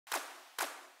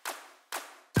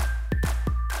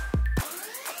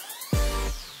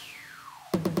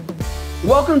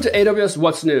Welcome to AWS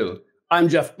What's New. I'm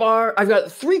Jeff Barr. I've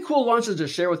got 3 cool launches to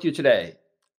share with you today.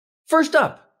 First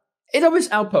up,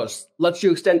 AWS Outpost lets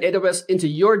you extend AWS into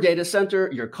your data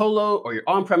center, your colo, or your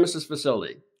on-premises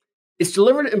facility. It's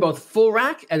delivered in both full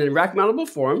rack and in rack mountable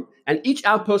form, and each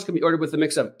Outpost can be ordered with a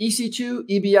mix of EC2,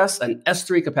 EBS, and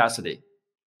S3 capacity.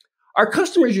 Our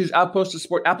customers use Outpost to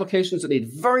support applications that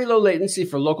need very low latency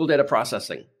for local data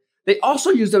processing. They also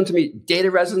use them to meet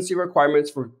data residency requirements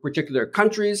for particular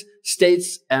countries,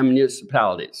 states, and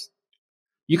municipalities.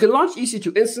 You can launch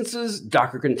EC2 instances,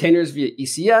 Docker containers via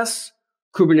ECS,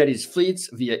 Kubernetes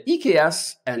fleets via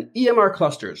EKS, and EMR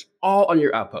clusters, all on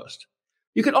your Outpost.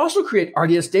 You can also create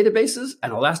RDS databases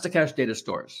and Elasticache data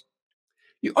stores.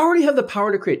 You already have the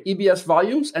power to create EBS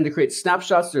volumes and to create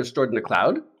snapshots that are stored in the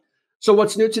cloud. So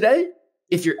what's new today?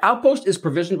 If your Outpost is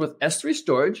provisioned with S3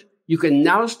 storage, you can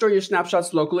now store your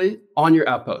snapshots locally on your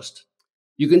Outpost.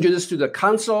 You can do this through the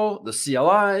console, the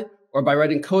CLI, or by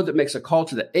writing code that makes a call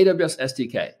to the AWS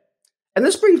SDK. And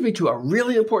this brings me to a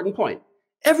really important point.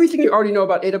 Everything you already know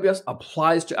about AWS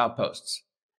applies to Outposts.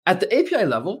 At the API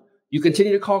level, you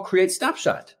continue to call create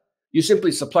snapshot. You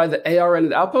simply supply the ARN of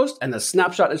the Outpost, and the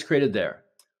snapshot is created there.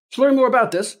 To learn more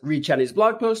about this, read Channy's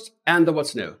blog post and the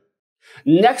What's New.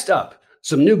 Next up,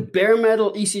 some new bare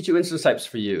metal EC2 instance types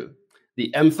for you.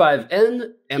 The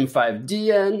M5N,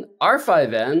 M5DN,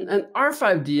 R5N, and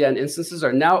R5DN instances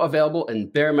are now available in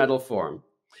bare metal form.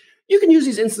 You can use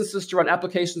these instances to run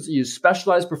applications that use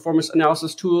specialized performance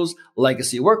analysis tools,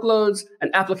 legacy workloads,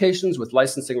 and applications with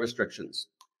licensing restrictions.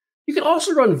 You can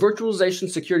also run virtualization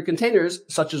secured containers,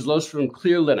 such as those from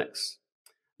Clear Linux.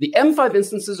 The M5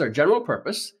 instances are general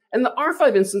purpose, and the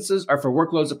R5 instances are for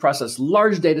workloads that process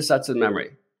large data sets in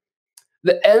memory.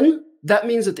 The N, that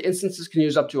means that the instances can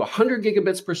use up to 100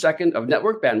 gigabits per second of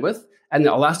network bandwidth and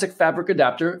the Elastic Fabric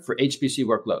adapter for HPC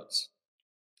workloads.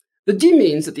 The D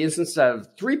means that the instances have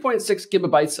 3.6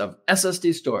 gigabytes of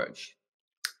SSD storage.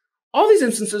 All these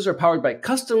instances are powered by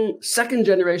custom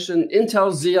second-generation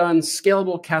Intel Xeon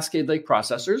scalable Cascade Lake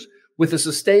processors with a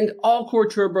sustained all-core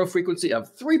turbo frequency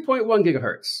of 3.1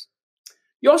 gigahertz.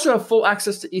 You also have full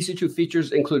access to EC2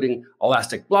 features including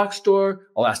Elastic Block Store,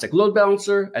 Elastic Load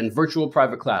Balancer, and Virtual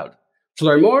Private Cloud. To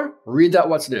learn more, read that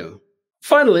What's New.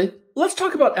 Finally, let's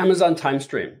talk about Amazon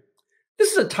Timestream.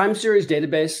 This is a time series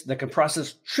database that can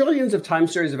process trillions of time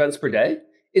series events per day.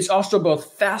 It's also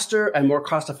both faster and more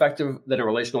cost-effective than a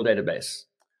relational database.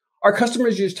 Our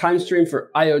customers use Timestream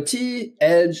for IoT,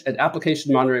 edge, and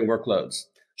application monitoring workloads.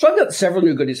 So I've got several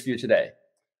new goodies for you today.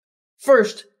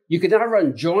 First, you can now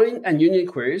run join and union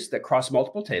queries that cross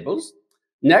multiple tables.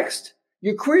 Next,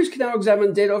 your queries can now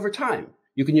examine data over time.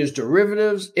 You can use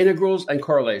derivatives, integrals, and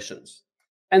correlations.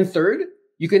 And third,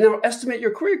 you can now estimate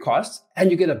your query costs,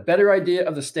 and you get a better idea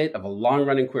of the state of a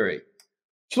long-running query.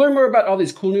 To learn more about all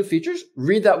these cool new features,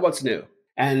 read that What's New.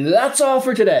 And that's all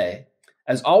for today.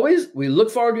 As always, we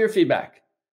look forward to your feedback.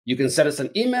 You can send us an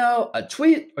email, a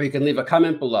tweet, or you can leave a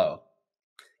comment below.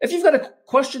 If you've got a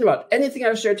question about anything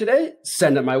I've shared today,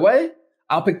 send it my way.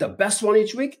 I'll pick the best one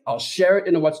each week. I'll share it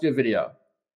in a What's New video.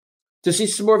 To see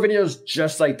some more videos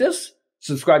just like this,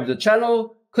 subscribe to the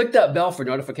channel, click that bell for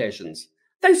notifications.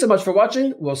 Thanks so much for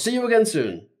watching. We'll see you again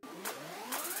soon.